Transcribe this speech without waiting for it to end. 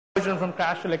conversion from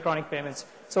cash to electronic payments.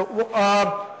 So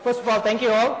first of all, thank you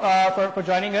all for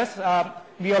joining us.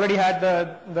 We already had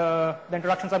the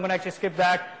introduction, so I'm going to actually skip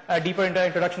that deeper into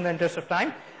introduction in the interest of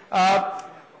time.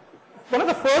 One of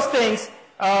the first things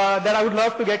that I would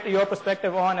love to get your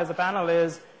perspective on as a panel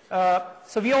is,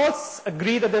 so we all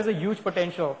agree that there's a huge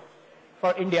potential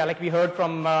for India, like we heard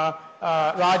from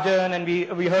Rajan,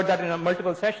 and we heard that in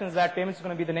multiple sessions, that payments is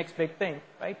going to be the next big thing,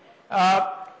 right?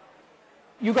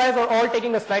 You guys are all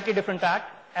taking a slightly different tack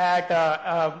at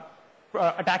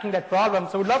attacking that problem.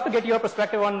 So we'd love to get your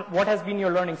perspective on what has been your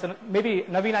learning. So maybe,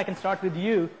 Naveen, I can start with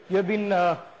you. You've been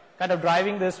kind of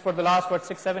driving this for the last,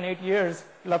 6, 7, 8 years.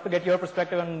 Love to get your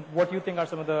perspective on what you think are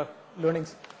some of the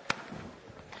learnings.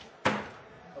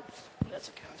 Oops, that's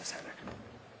okay, I'll just have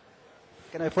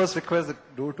it. Can I first request the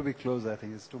door to be closed? I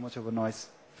think it's too much of a noise,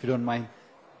 if you don't mind.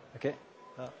 Okay.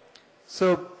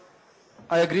 So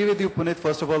I agree with you, Puneet,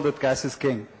 first of all, that cash is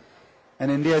king. And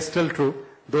India is still true,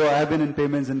 though I have been in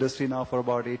payments industry now for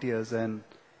about 8 years, and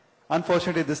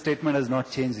unfortunately this statement has not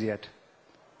changed yet.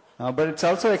 But it's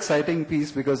also exciting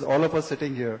piece because all of us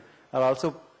sitting here are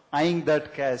also eyeing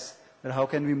that cash, that how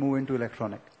can we move into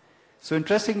electronic. So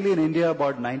interestingly, in India,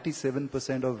 about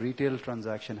 97% of retail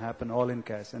transactions happen all in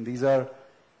cash, and these are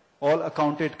all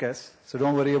accounted cash. So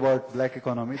don't worry about black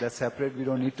economy, that's separate, we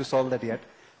don't need to solve that yet.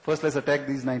 First, let's attack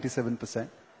these 97%.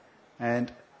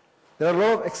 And there are a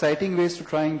lot of exciting ways to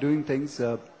try and doing things.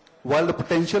 While the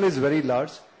potential is very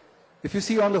large, if you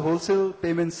see on the wholesale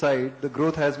payment side, the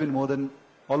growth has been more than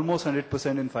almost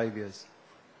 100% in 5 years.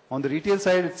 On the retail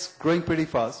side, it's growing pretty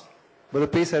fast, but the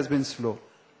pace has been slow.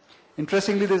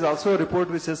 Interestingly, there's also a report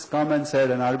which has come and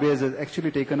said, and RBI has actually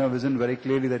taken a vision very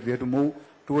clearly that we have to move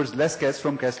towards less cash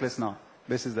from cashless now.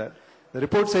 Basis that. The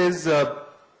report says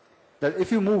that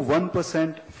if you move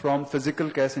 1% from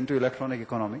physical cash into electronic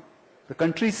economy, the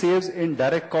country saves in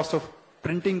direct cost of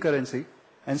printing currency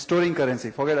and storing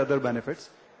currency, forget other benefits,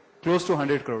 close to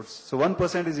 100 crores. So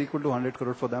 1% is equal to 100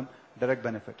 crore for them, direct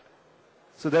benefit.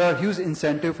 So there are huge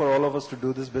incentive for all of us to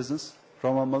do this business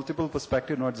from a multiple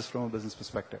perspective, not just from a business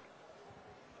perspective.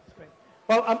 That's great.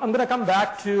 Well, I'm going to come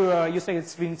back to, you say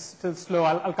it's been still slow,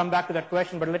 I'll come back to that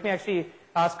question, but let me actually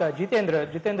ask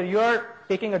Jitendra. Jitendra, you are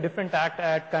taking a different tact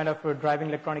at kind of driving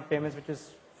electronic payments, which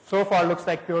is so far looks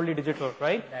like purely digital,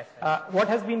 right? That's right. What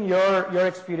has been your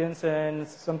experience and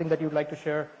something that you'd like to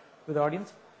share with the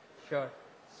audience? Sure.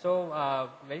 So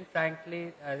very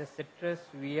frankly, as a Citrus,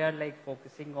 we are like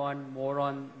focusing on more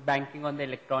on banking on the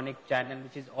electronic channel,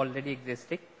 which is already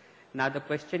existing. Now the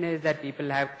question is that people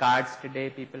have cards today,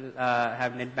 people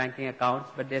have net banking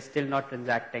accounts, but they're still not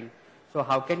transacting. So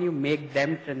how can you make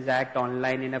them transact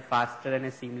online in a faster and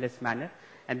a seamless manner?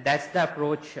 And that's the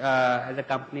approach as a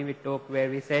company we took, where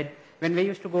we said, when we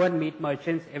used to go and meet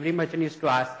merchants, every merchant used to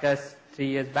ask us 3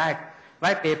 years back,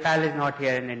 why PayPal is not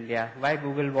here in India? Why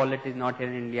Google Wallet is not here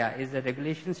in India? Is the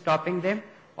regulation stopping them,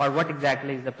 or what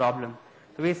exactly is the problem?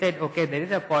 So we said, okay, there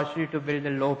is an opportunity to build a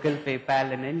local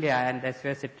PayPal in India, and that's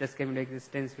where Citrus came into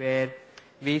existence, where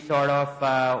we sort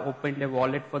of opened a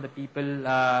wallet for the people,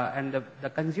 and the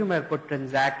consumer could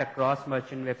transact across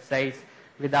merchant websites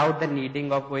without the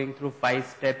needing of going through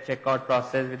 5-step checkout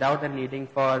process, without the needing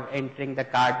for entering the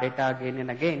card data again and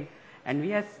again. And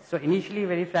we are, so initially,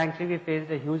 very frankly, we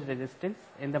faced a huge resistance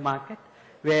in the market,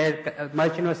 where a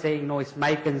merchant was saying, no, it's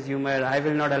my consumer, I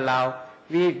will not allow.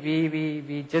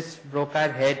 We just broke our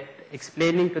head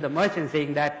explaining to the merchant,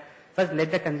 saying that first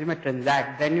let the consumer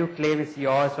transact, then you claim it's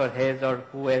yours or his or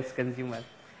who else consumer.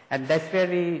 And that's where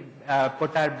we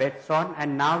put our bets on,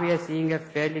 and now we are seeing a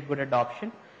fairly good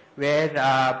adoption, where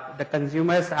the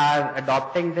consumers are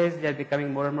adopting this, they are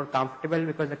becoming more and more comfortable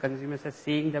because the consumers are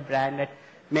seeing the brand at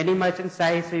many merchant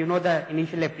sites. So you know the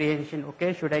initial apprehension,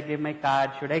 okay, should I give my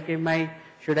card, should I give my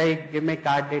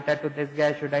card data to this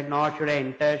guy, should I not, should I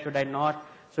enter, should I not?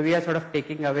 So we are sort of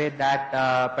taking away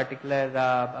that particular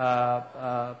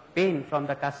pain from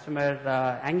the customer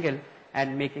angle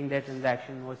and making their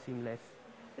transaction more seamless.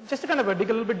 Just to kind of dig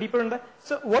a little bit deeper in that,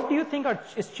 so what do you think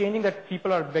is changing that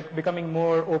people are becoming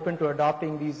more open to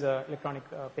adopting these electronic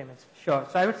payments? Sure.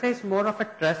 So I would say it's more of a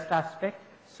trust aspect.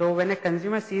 So when a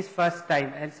consumer sees first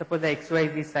time, and suppose the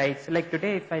XYZ sites, so like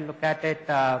today if I look at it,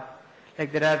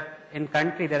 like there are, in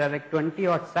country there are like 20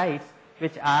 odd sites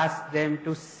which ask them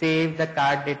to save the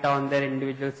card data on their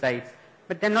individual sites.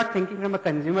 But they're not thinking from a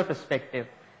consumer perspective.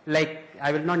 Like,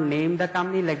 I will not name the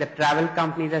company, like the travel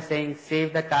companies are saying,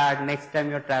 save the card, next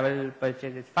time your travel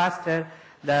purchase is faster.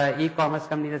 The e-commerce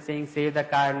companies are saying, save the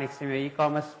card, next time your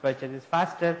e-commerce purchase is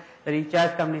faster. The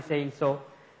recharge company is saying so.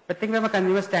 But think from a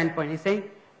consumer standpoint, he's saying,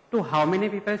 to how many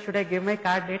people should I give my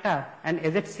card data? And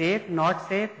is it safe, not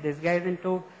safe? This guy is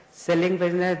into selling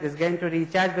business, this guy into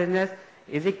recharge business.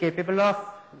 Is he capable of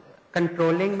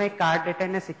controlling my card data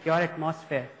in a secure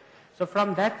atmosphere? So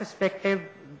from that perspective,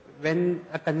 when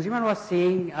a consumer was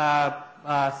seeing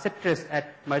citrus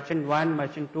at merchant 1,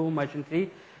 merchant 2, merchant 3,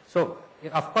 so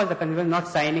of course the consumer is not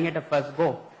signing it at first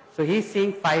go. So he's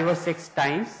seeing 5 or 6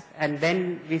 times, and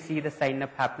then we see the sign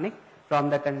up happening from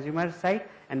the consumer side,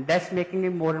 and that's making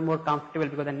him more and more comfortable,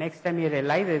 because the next time he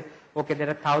realizes, okay, there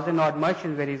are 1,000 odd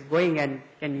merchants where he's going and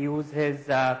can use his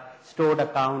stored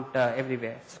account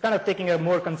everywhere. It's kind of taking a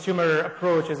more consumer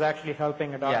approach is actually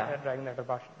helping driving that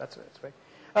adoption. That's right.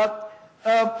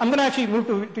 I'm going to actually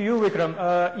move to you,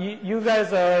 Vikram. You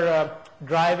guys are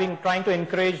trying to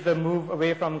encourage the move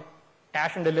away from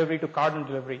cash on delivery to card on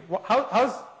delivery.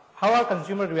 How are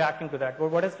consumers reacting to that?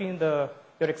 What has been your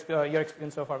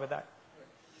experience so far with that?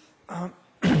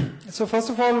 So first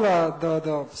of all,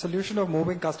 the solution of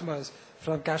moving customers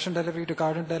from cash on delivery to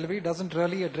card on delivery doesn't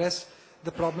really address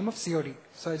the problem of COD.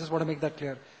 So I just want to make that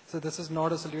clear. So this is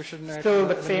not a solution. Still,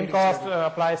 the same cost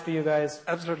applies to you guys.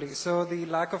 Absolutely. So the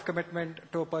lack of commitment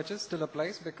to a purchase still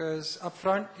applies, because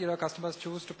upfront, customers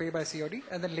choose to pay by COD,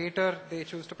 and then later they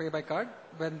choose to pay by card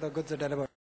when the goods are delivered.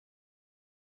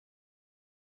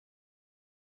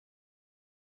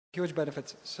 Huge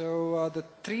benefits. So the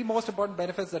 3 most important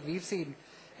benefits that we've seen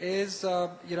is,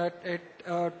 it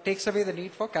takes away the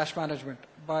need for cash management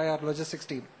by our logistics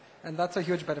team. And that's a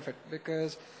huge benefit,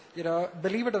 because,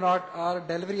 believe it or not, our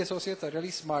delivery associates are really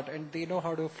smart and they know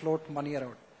how to float money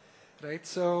around, right?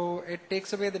 So it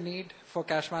takes away the need for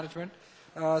cash management.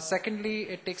 Secondly,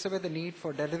 it takes away the need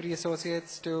for delivery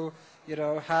associates to,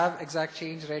 have exact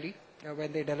change ready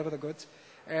when they deliver the goods.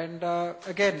 And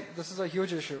again, this is a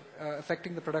huge issue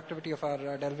affecting the productivity of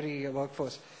our delivery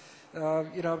workforce.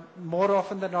 More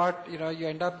often than not, you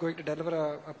end up going to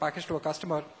deliver a package to a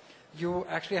customer. You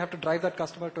actually have to drive that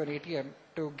customer to an ATM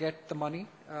to get the money,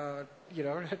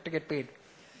 to get paid.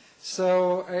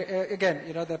 So again,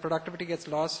 the productivity gets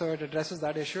lost, so it addresses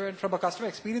that issue. And from a customer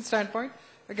experience standpoint,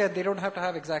 again, they don't have to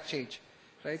have exact change,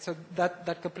 right? So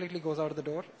that completely goes out of the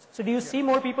door. So do you see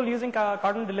more people using card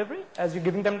on delivery as you're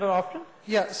giving them the option?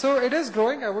 Yeah, so it is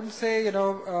growing. I wouldn't say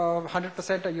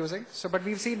 100% are using. So, but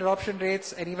we've seen adoption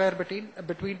rates anywhere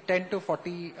between 10 to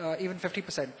 40, even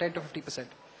 50%, 10 to 50%.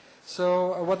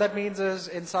 So what that means is,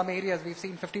 in some areas, we've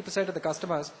seen 50% of the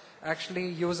customers actually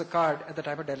use a card at the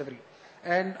time of delivery.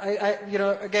 And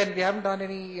again, we haven't done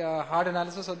any hard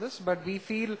analysis on this, but we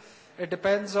feel it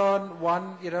depends on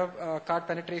one, card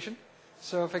penetration.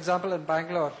 So, for example, in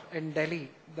Bangalore, in Delhi,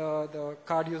 the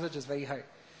card usage is very high.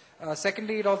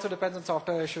 Secondly, it also depends on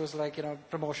software issues like,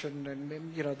 promotion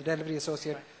and, the delivery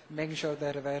associate making sure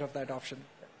they're aware of that option.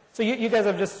 So you guys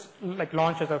have just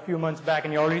launched it a few months back,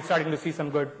 and you're already starting to see some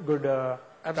good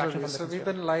Absolutely. So we've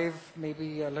been live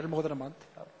maybe a little more than a month,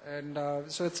 and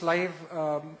so it's live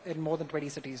in more than 20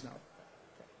 cities now.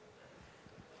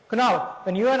 Kunal,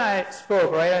 when you and I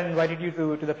spoke, right, I invited you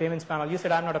to the payments panel. You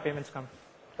said I'm not a payments company,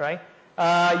 right?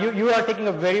 You are taking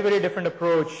a very, very different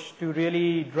approach to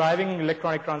really driving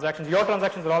electronic transactions. Your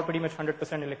transactions are all pretty much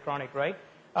 100% electronic, right?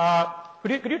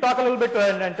 Could you talk a little bit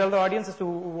and tell the audience as to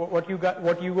what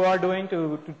you are doing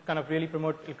to kind of really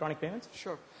promote electronic payments?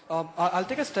 Sure. I'll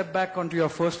take a step back onto your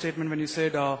first statement when you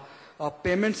said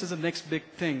payments is the next big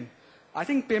thing. I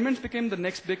think payments became the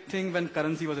next big thing when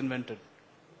currency was invented.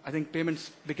 I think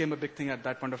payments became a big thing at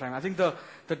that point of time. I think the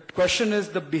question is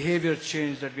the behavior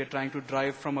change that we are trying to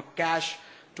drive from a cash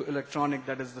to electronic.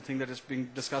 That is the thing that is being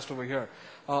discussed over here.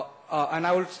 And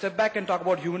I will step back and talk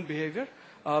about human behavior.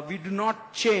 We do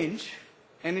not change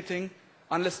anything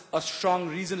unless a strong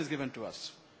reason is given to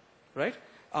us, right?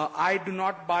 I do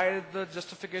not buy the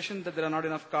justification that there are not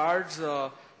enough cards,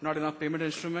 not enough payment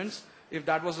instruments. If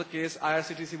that was the case,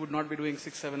 IRCTC would not be doing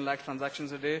 6-7 lakh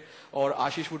transactions a day, or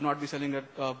Ashish would not be selling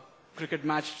a cricket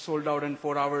match sold out in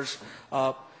 4 hours.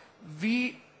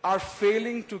 We are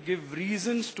failing to give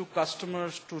reasons to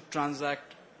customers to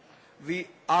transact. We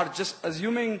are just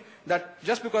assuming that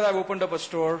just because I've opened up a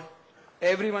store,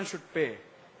 everyone should pay.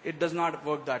 It does not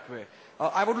work that way.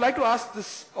 I would like to ask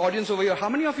this audience over here, how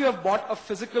many of you have bought a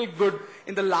physical good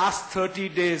in the last 30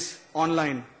 days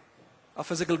online? A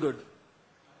physical good?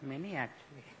 Many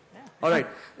actually. Yeah. All right.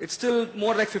 It's still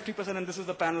more like 50%, and this is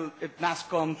the panel at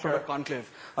NASSCOM for the conclave.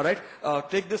 All right.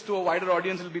 Take this to a wider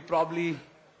audience, it'll be probably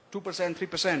 2%,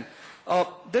 3%.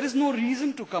 There is no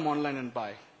reason to come online and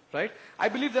buy, right? I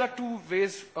believe there are 2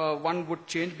 ways one would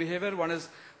change behavior. One is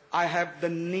I have the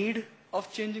need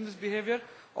of changing this behavior,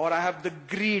 or I have the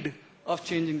greed of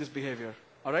changing this behavior.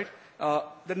 All right.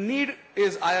 The need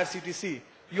is IRCTC.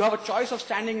 You have a choice of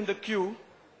standing in the queue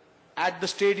at the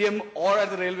stadium or at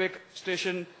the railway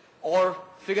station or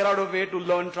figure out a way to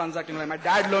learn transacting. Like my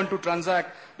dad learned to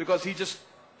transact because he just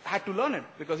had to learn it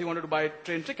because he wanted to buy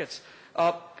train tickets.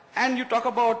 And you talk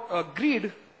about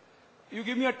greed. You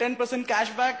give me a 10% cash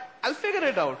back, I'll figure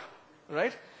it out,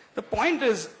 right? The point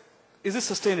is it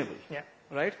sustainable? Yeah.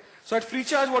 Right? So at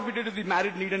Freecharge, what we did is we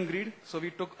married need and greed. So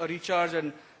we took a recharge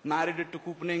and married it to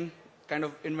couponing, kind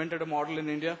of invented a model in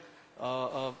India. We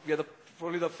are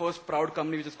probably the first proud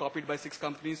company which is copied by 6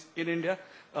 companies in India.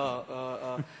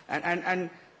 And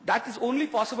that is only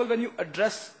possible when you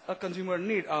address a consumer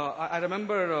need. I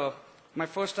remember my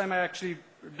first time I actually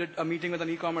did a meeting with an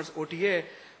e-commerce OTA.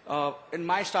 In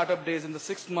my startup days in the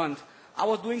 6th month, I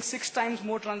was doing 6 times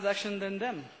more transaction than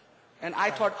them. And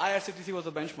I thought IRCTC was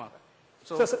a benchmark.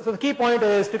 So the key point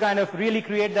is to kind of really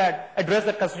create that, address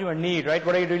that consumer need, right?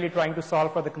 What are you really trying to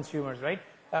solve for the consumers, right?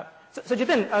 So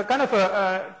Jiten, kind of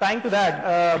tying to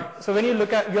that, so when you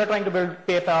look at, you are trying to build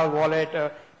PayPal wallet,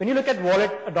 when you look at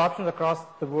wallet adoptions across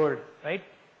the world, right?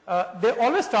 They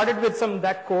always started with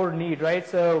that core need, right?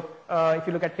 So if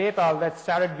you look at PayPal, that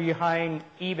started behind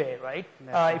eBay, right?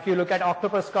 If you look at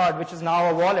Octopus Card, which is now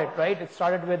a wallet, right? It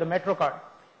started with a Metro card.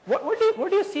 What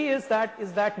do you see is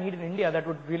that need in India that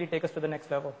would really take us to the next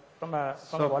level from a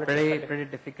wallet perspective? Pretty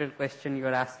difficult question you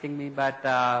are asking me, but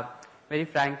very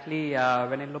frankly,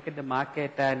 when I look at the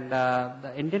market, and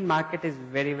the Indian market is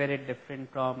very, very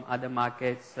different from other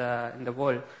markets in the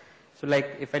world. So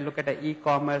like if I look at the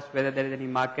e-commerce, whether there is any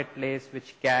marketplace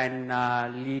which can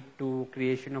lead to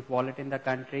creation of wallet in the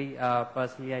country,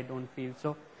 personally I don't feel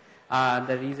so.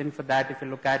 The reason for that, if you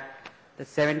look at the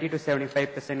 70 to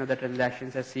 75% of the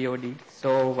transactions are COD.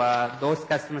 So those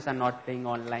customers are not paying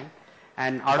online.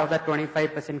 And out of the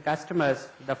 25% customers,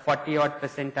 the 40 odd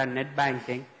 % are net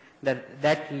banking.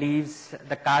 That leaves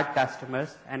the card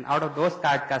customers. And out of those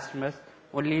card customers,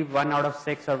 only 1 out of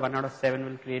 6 or 1 out of 7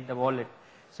 will create the wallet.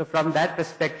 So from that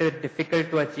perspective, it's difficult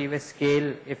to achieve a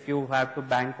scale if you have to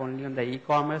bank only on the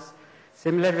e-commerce.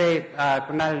 Similar way,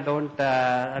 Kunal,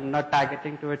 I'm not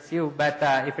targeting towards you, but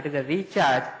if it is a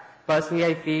recharge, personally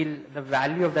I feel the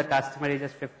value of the customer is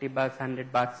just $50,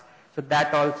 $100. So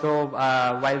that also,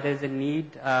 while there is a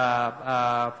need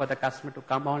for the customer to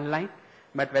come online,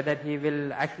 but whether he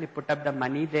will actually put up the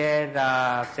money there,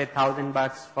 say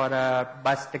 $1,000 for a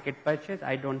bus ticket purchase,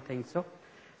 I don't think so.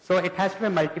 So it has to be a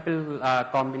multiple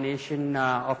combination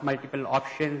of multiple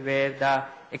options where the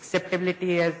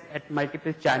acceptability is at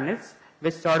multiple channels,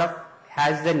 which sort of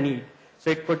has the need. So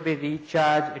it could be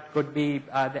recharge, it could be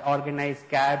the organized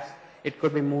cabs, it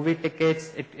could be movie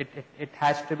tickets, it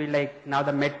has to be like now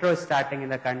the metro is starting in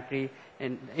the country,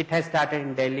 and it has started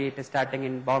in Delhi, it is starting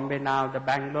in Bombay now, the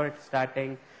Bangalore is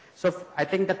starting. So I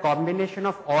think the combination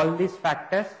of all these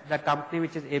factors, the company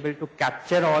which is able to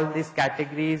capture all these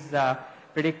categories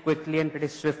pretty quickly and pretty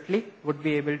swiftly would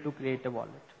be able to create a wallet.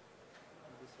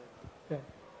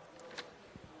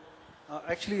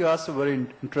 Actually, you asked a very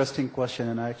interesting question,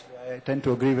 and I tend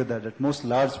to agree with that most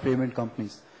large payment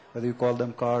companies, whether you call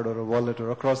them card or a wallet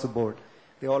or across the board,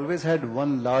 they always had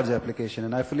one large application.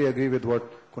 And I fully agree with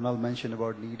what Kunal mentioned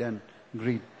about need and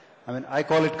greed. I mean, I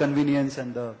call it convenience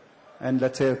and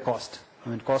let's say cost. I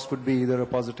mean, cost could be either a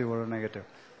positive or a negative.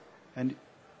 And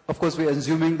of course, we're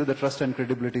assuming that the trust and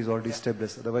credibility is already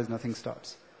established, otherwise nothing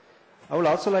starts. I would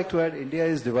also like to add, India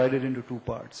is divided into 2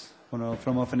 parts.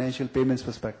 From a financial payments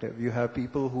perspective, you have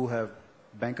people who have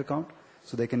bank account,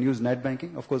 so they can use net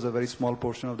banking. Of course, a very small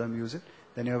portion of them use it.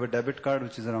 Then you have a debit card,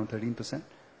 which is around 13%.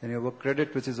 Then you have a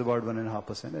credit, which is about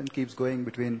 1.5%, and keeps going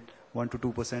between 1 to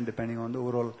 2% depending on the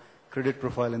overall credit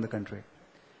profile in the country.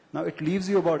 Now, it leaves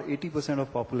you about 80%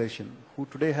 of population who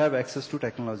today have access to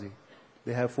technology.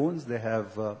 They have phones, they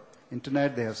have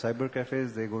internet, they have cyber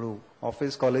cafes, they go to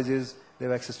office, colleges, they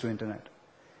have access to internet.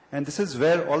 And this is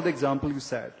where all the examples you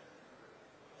said,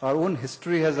 our own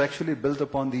history has actually built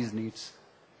upon these needs.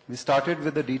 We started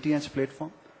with the DTH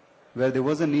platform, where there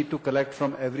was a need to collect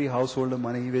from every householder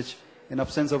money, which in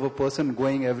absence of a person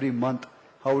going every month,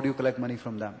 how would you collect money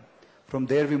from them? From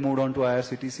there we moved on to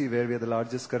IRCTC, where we are the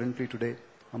largest currently today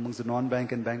amongst the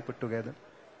non-bank and bank put together.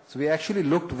 So we actually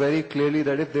looked very clearly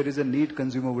that if there is a need,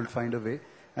 consumer will find a way.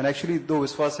 And actually, though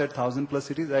Viswas said 1,000+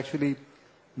 cities, actually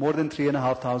more than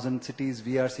 3,500 cities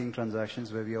we are seeing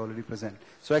transactions where we are already present.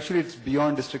 So actually it's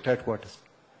beyond district headquarters.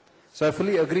 So I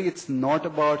fully agree, it's not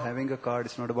about having a card,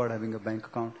 it's not about having a bank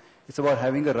account. It's about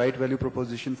having a right value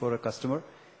proposition for a customer.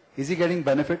 Is he getting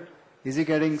benefit? Is he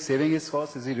getting saving his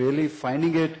costs? Is he really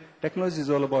finding it? Technology is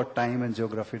all about time and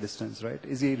geography distance, right?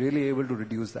 Is he really able to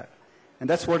reduce that? And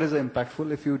that's what is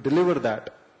impactful. If you deliver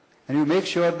that and you make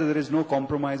sure that there is no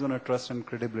compromise on a trust and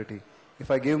credibility. If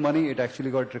I give money, it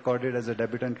actually got recorded as a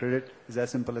debit and credit. It's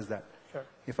as simple as that. Sure.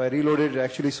 If I reloaded, it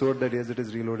actually showed that yes, it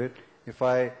is reloaded. If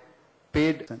I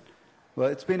paid, well,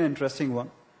 it's been an interesting one.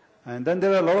 And then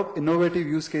there are a lot of innovative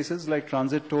use cases like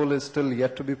transit toll is still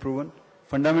yet to be proven,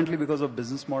 fundamentally because of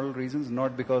business model reasons,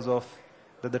 not because of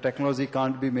that the technology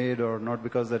can't be made or not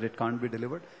because that it can't be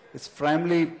delivered. It's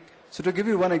primarily, so to give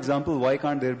you one example, why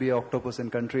can't there be an octopus in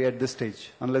country at this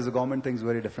stage, unless the government thinks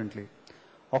very differently?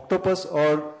 Octopus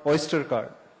or Oyster card,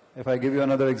 if I give you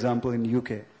another example in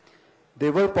UK, they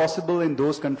were possible in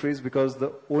those countries because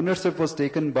the ownership was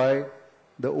taken by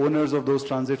the owners of those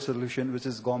transit solutions, which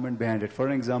is government behind it. For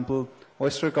an example,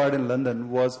 Oyster card in London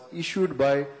was issued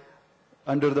by,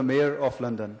 under the mayor of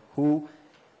London, who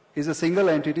is a single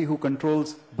entity who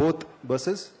controls both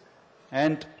buses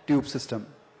and tube system,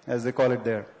 as they call it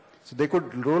there. So they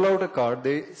could roll out a card,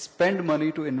 they spend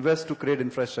money to invest to create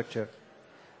infrastructure.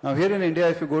 Now here in India,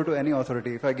 if you go to any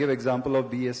authority, if I give example of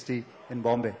BST in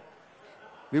Bombay,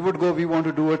 we would go, we want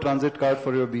to do a transit card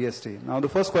for your BST. Now the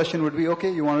first question would be, okay,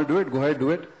 you want to do it, go ahead,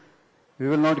 do it. We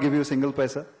will not give you a single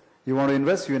paisa. You want to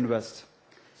invest, you invest.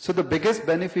 So the biggest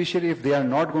beneficiary, if they are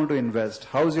not going to invest,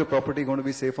 how is your property going to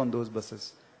be safe on those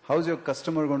buses? How is your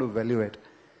customer going to value it?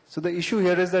 So the issue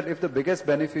here is that if the biggest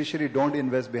beneficiary don't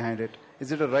invest behind it,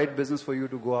 is it a right business for you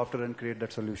to go after and create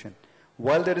that solution?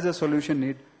 While there is a solution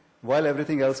need, while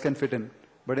everything else can fit in,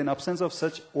 but in absence of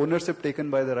such ownership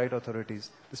taken by the right authorities,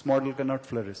 this model cannot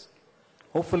flourish.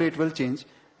 Hopefully it will change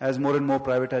as more and more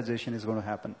privatization is going to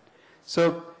happen.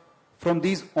 So from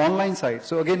these online sites,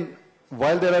 so again,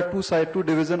 while there are two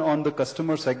divisions on the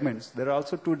customer segments, there are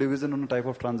also two divisions on the type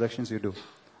of transactions you do.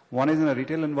 One is in a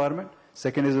retail environment,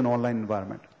 second is an online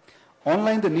environment.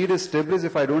 Online, the need is established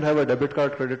if I don't have a debit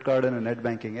card, credit card, and a net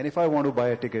banking. And if I want to buy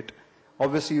a ticket,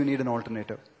 obviously you need an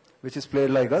alternative, which is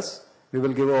played like us. We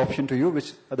will give an option to you,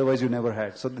 which otherwise you never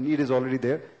had. So the need is already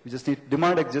there. We just need,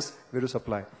 demand exists, where to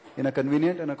supply, in a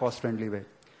convenient and a cost-friendly way.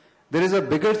 There is a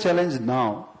bigger challenge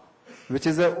now, which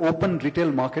is an open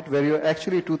retail market where you're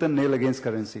actually tooth and nail against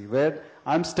currency, where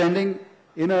I'm standing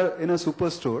in a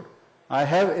superstore, I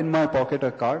have in my pocket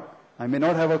a card. I may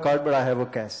not have a card, but I have a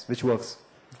cash, which works.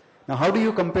 Now, how do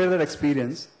you compare that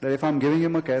experience, that if I'm giving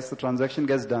him a cash, the transaction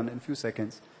gets done in a few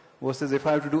seconds, versus if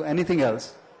I have to do anything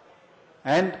else,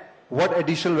 and what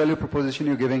additional value proposition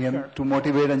you're giving him to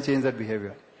motivate and change that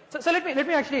behavior? So let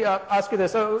me actually ask you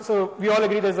this. So we all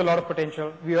agree there's a lot of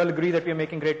potential. We all agree that we are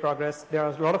making great progress. There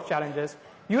are a lot of challenges.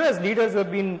 You as leaders who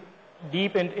have been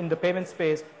deep in the payment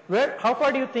space, how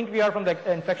far do you think we are from the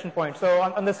inflection point? So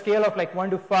on the scale of like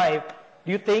 1 to 5,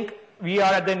 do you think we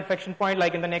are at the inflection point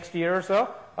like in the next year or so?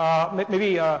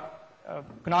 Maybe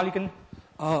Kunal, you can.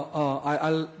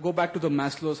 I'll go back to the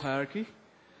Maslow's hierarchy.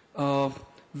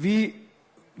 We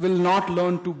will not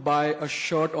learn to buy a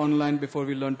shirt online before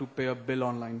we learn to pay a bill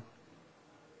online.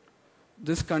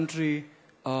 This country,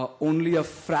 only a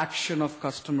fraction of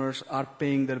customers are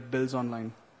paying their bills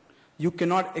online. You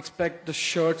cannot expect the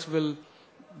shirts will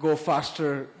go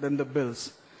faster than the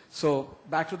bills. So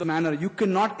back to the manner, you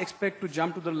cannot expect to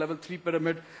jump to the level 3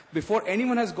 pyramid before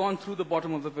anyone has gone through the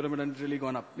bottom of the pyramid and really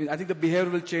gone up. I think the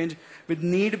behavior will change with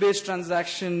need-based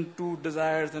transaction to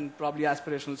desires and probably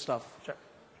aspirational stuff. Sure.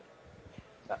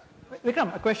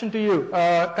 Vikram, a question to you.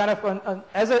 Kind of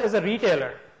as a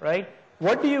retailer, right?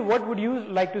 What would you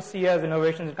like to see as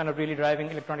innovations in kind of really driving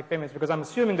electronic payments? Because I'm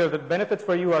assuming that the benefits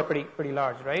for you are pretty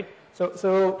large, right?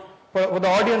 So for the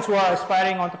audience who are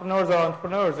aspiring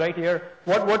entrepreneurs right here,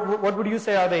 what would you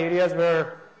say are the areas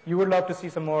where you would love to see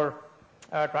some more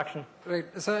traction? Right.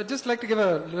 So I'd just like to give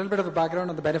a little bit of a background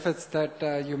on the benefits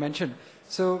that you mentioned.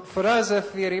 So for us,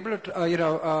 if we are able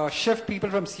to shift people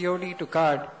from COD to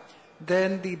card,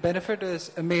 then the benefit is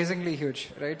amazingly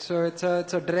huge, right? So it's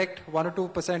a direct 1 or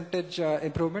 2%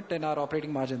 improvement in our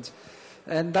operating margins.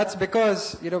 And that's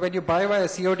because, when you buy via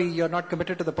COD, you're not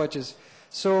committed to the purchase.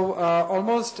 So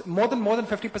almost more than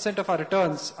 50% of our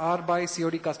returns are by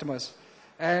COD customers.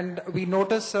 And we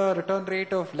notice a return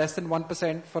rate of less than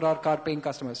 1% for our card paying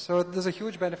customers. So there's a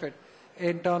huge benefit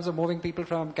in terms of moving people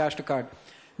from cash to card.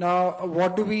 Now,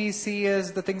 what do we see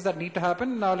as the things that need to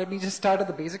happen? Now, let me just start at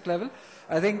the basic level.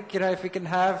 I think, if we can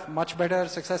have much better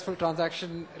successful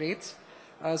transaction rates.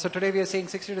 So today we are seeing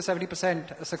 60 to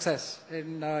 70% success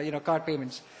in, card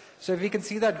payments. So if we can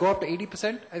see that go up to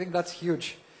 80%, I think that's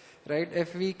huge, right?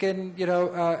 If we can,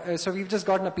 so we've just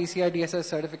gotten a PCI DSS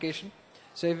certification.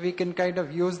 So if we can kind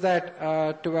of use that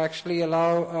to actually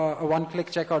allow a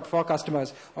one-click checkout for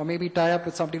customers, or maybe tie up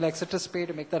with somebody like Citrus Pay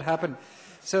to make that happen.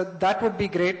 So that would be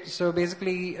great. So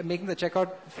basically making the checkout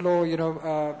flow,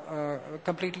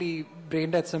 completely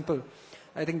brain dead simple.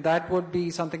 I think that would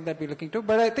be something that we're looking to.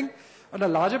 But I think on a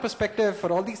larger perspective,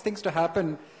 for all these things to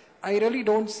happen, I really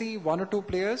don't see one or two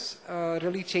players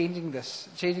really changing the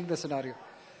scenario.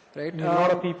 Right? A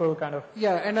lot of people kind of...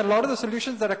 Yeah, and a lot of the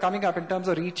solutions that are coming up in terms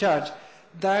of recharge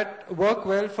that work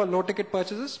well for low ticket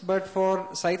purchases, but for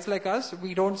sites like us,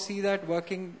 we don't see that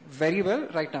working very well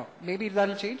right now. Maybe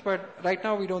that'll change, but right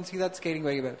now we don't see that scaling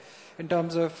very well in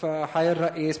terms of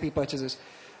higher ASP purchases.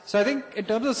 So I think in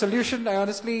terms of solution, I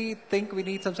honestly think we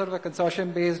need some sort of a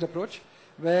consortium-based approach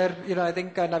where, I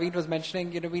think Naveen was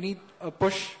mentioning, we need a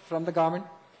push from the government.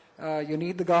 You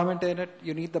need the government in it,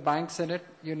 you need the banks in it,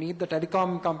 you need the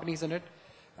telecom companies in it.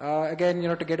 Again,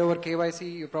 to get over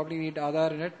KYC, you probably need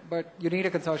Aadhaar in it, but you need a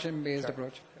consortium-based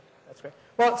approach. That's great.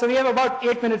 Well, so we have about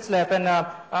 8 minutes left, and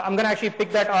I'm going to actually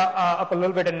pick that up a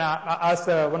little bit and ask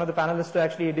one of the panelists to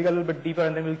actually dig a little bit deeper,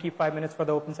 and then we'll keep 5 minutes for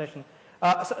the open session.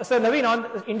 So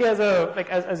Naveen, India is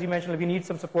as you mentioned, we need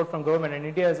some support from government, and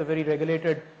India is a very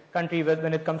regulated country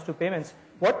when it comes to payments.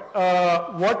 What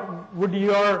would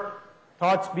your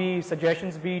thoughts be,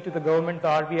 suggestions be to the government, the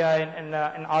RBI, and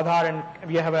Aadhaar, and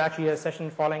we have actually a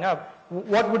session following up.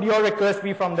 What would your request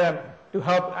be from them to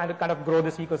help and to kind of grow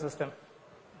this ecosystem?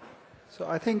 So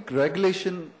I think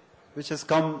regulation, which has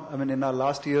come, in our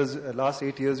last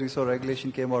 8 years, we saw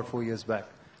regulation came out 4 years back.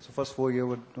 So first 4 years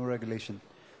with no regulation.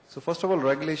 So first of all,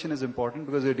 regulation is important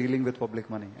because we're dealing with public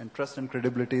money, and trust and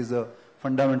credibility is a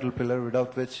fundamental pillar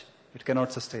without which it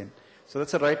cannot sustain. So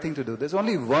that's the right thing to do. There's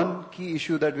only one key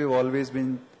issue that we've always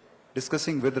been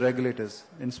discussing with regulators,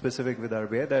 in specific with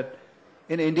RBI, that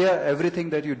in India, everything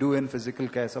that you do in physical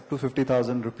cash, up to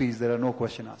 50,000 rupees, there are no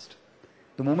questions asked.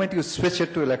 The moment you switch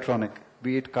it to electronic,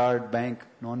 be it card, bank,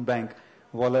 non-bank,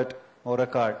 wallet, or a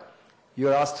card,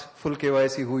 you're asked full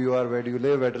KYC, who you are, where do you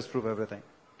live, address proof, everything.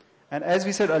 And as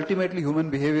we said, ultimately human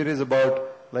behavior is about,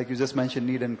 like you just mentioned,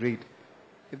 need and greed.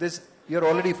 You're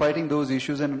already fighting those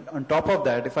issues, and on top of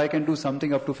that, if I can do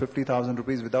something up to 50,000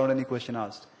 rupees without any question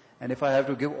asked, and if I have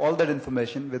to give all that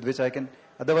information with which I can,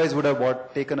 otherwise would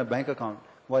have taken a bank account,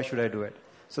 why should I do it?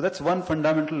 So that's one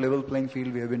fundamental level playing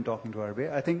field we have been talking to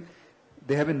RBI. I think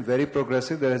they have been very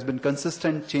progressive. There has been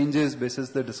consistent changes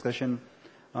basis the discussion.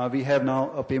 We have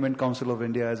now a Payment Council of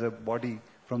India as a body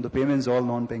from the payments, all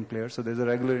non-paying players, so there's a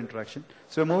regular interaction.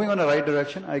 So we're moving on the right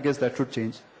direction. I guess that should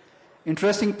change.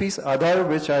 Interesting piece, Aadhaar,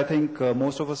 which I think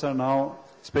most of us are now,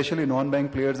 especially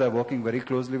non-bank players, are working very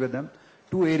closely with them.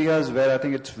 Two areas where I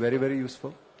think it's very, very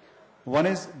useful. One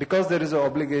is because there is an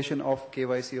obligation of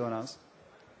KYC on us.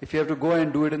 If you have to go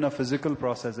and do it in a physical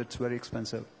process, it's very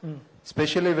expensive,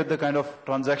 especially with the kind of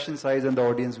transaction size and the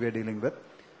audience we are dealing with.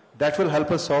 That will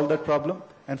help us solve that problem.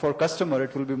 And for customer,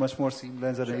 it will be much more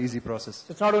seamless and an easy process.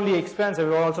 So it's not only expensive,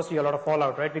 we will also see a lot of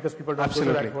fallout, right? Because people don't go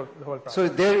through that the whole process. So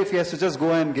there, if he has to just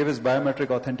go and give his biometric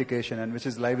authentication, and which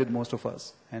is live with most of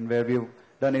us, and where we've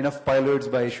done enough pilots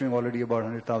by issuing already about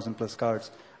 100,000 plus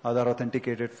cards, Aadhaar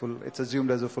authenticated full, it's assumed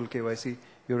as a full KYC,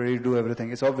 you're ready to do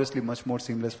everything. It's obviously much more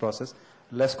seamless process,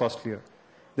 less costlier.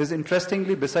 There's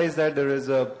interestingly, besides that, there is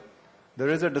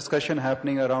a discussion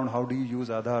happening around how do you use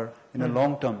Aadhaar in a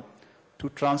long term to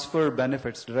transfer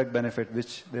benefits, direct benefit,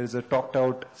 which there is a talked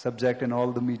out subject in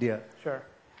all the media. Sure.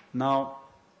 Now,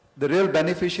 the real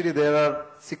beneficiary, there are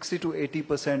 60 to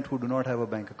 80% who do not have a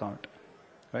bank account,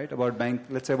 right?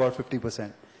 Let's say about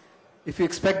 50%. If you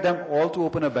expect them all to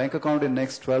open a bank account in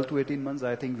next 12 to 18 months,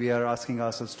 I think we are asking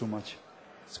ourselves too much.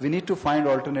 So we need to find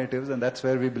alternatives, and that's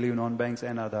where we believe non-banks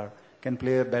and Aadhaar can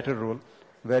play a better role,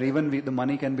 where even the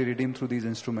money can be redeemed through these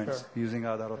instruments using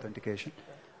Aadhaar authentication.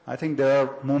 I think there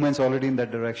are movements already in that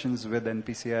directions with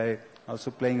NPCI also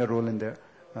playing a role in there.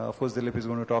 Of course, Dilip is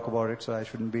going to talk about it, so I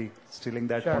shouldn't be stealing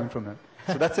that point from him.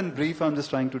 So that's in brief. I'm just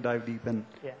trying to dive deep and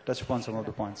touch upon some of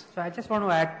the points. So I just want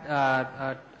to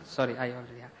add, sorry, I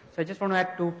already have. So I just want to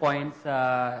add 2 points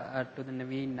to the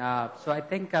Naveen. So I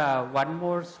think one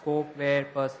more scope where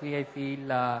personally I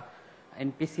feel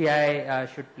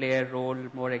NPCI should play a role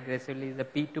more aggressively is the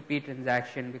P2P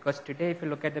transaction, because today if you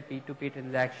look at the P2P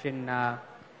transaction,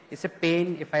 it's a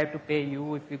pain if I have to pay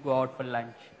you if you go out for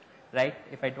lunch, right?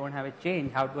 If I don't have a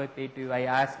change, how do I pay to you? I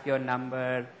ask your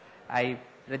number, I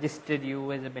registered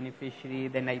you as a beneficiary,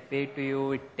 then I pay to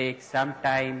you, it takes some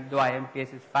time, though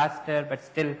IMPS is faster, but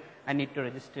still I need to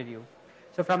register you.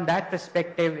 So from that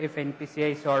perspective, if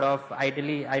NPCI sort of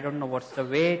ideally, I don't know what's the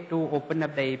way to open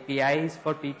up the APIs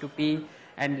for P2P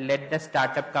and let the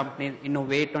startup companies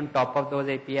innovate on top of those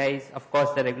APIs. Of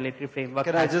course, the regulatory framework.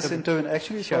 Can I just intervene?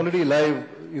 Actually, it's already live.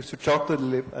 You should talk to the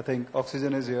lip. I think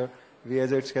Oxygen is here. We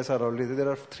as HKS are already there. There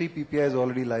are 3 PPIs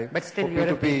already live. But still, you're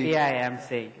a PPI, I'm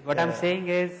saying. What I'm saying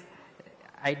is,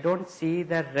 I don't see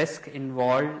the risk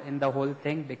involved in the whole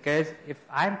thing, because if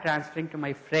I'm transferring to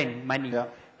my friend money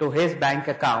to his bank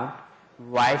account,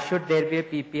 why should there be a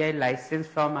PPI license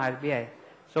from RBI?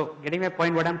 So getting my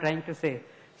point, what I'm trying to say.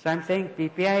 So I'm saying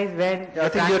PPI is when I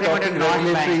think you're talking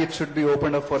regulatory, it should be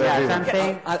opened up for everyone. So I'm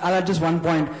saying, I'll add just one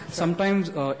point. Sometimes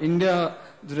India,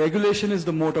 the regulation is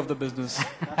the moat of the business.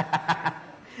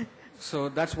 So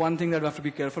that's one thing that we have to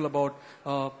be careful about.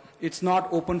 It's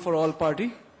not open for all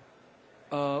party.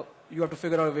 You have to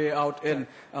figure out a way out in.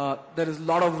 There is a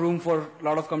lot of room for a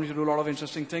lot of companies to do a lot of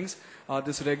interesting things.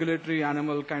 This regulatory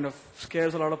animal kind of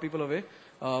scares a lot of people away.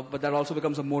 But that also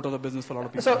becomes a moat of the business for a lot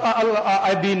of people. So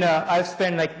I've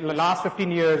spent like the last 15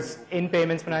 years in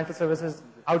payments, financial services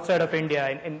outside of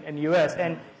India, in US,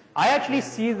 and I actually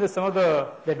see some of the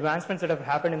advancements that have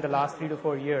happened in the last 3 to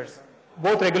 4 years,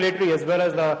 both regulatory as well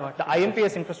as the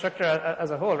IMPS infrastructure as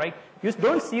a whole, right? You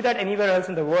don't see that anywhere else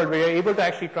in the world where you're able to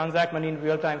actually transact money in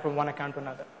real time from one account to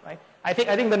another, right? I think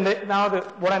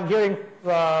what I'm hearing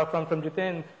from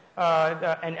Jitendra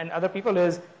and other people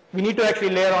is we need to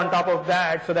actually layer on top of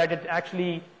that so that it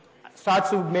actually starts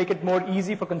to make it more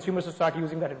easy for consumers to start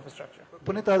using that infrastructure.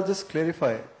 Puneet, I'll just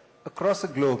clarify. Across the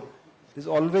globe, there's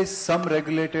always some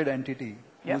regulated entity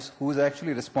who's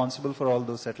actually responsible for all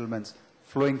those settlements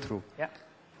flowing through. Yeah.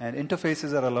 And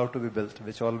interfaces are allowed to be built,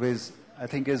 which always, I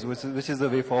think, which is the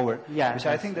way forward. Yeah, which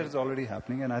I think that is already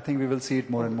happening, and I think we will see it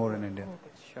more and more in India.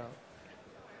 sure.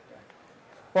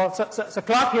 Well, so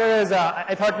clock here is,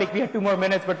 I thought like we had 2 more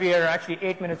minutes, but we are actually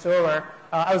 8 minutes over.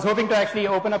 I was hoping to actually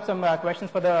open up some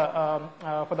questions for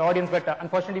the audience, but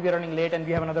unfortunately we're running late and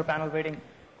we have another panel waiting.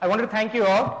 I wanted to thank you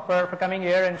all for coming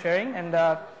here and sharing, and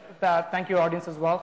thank you audience as well.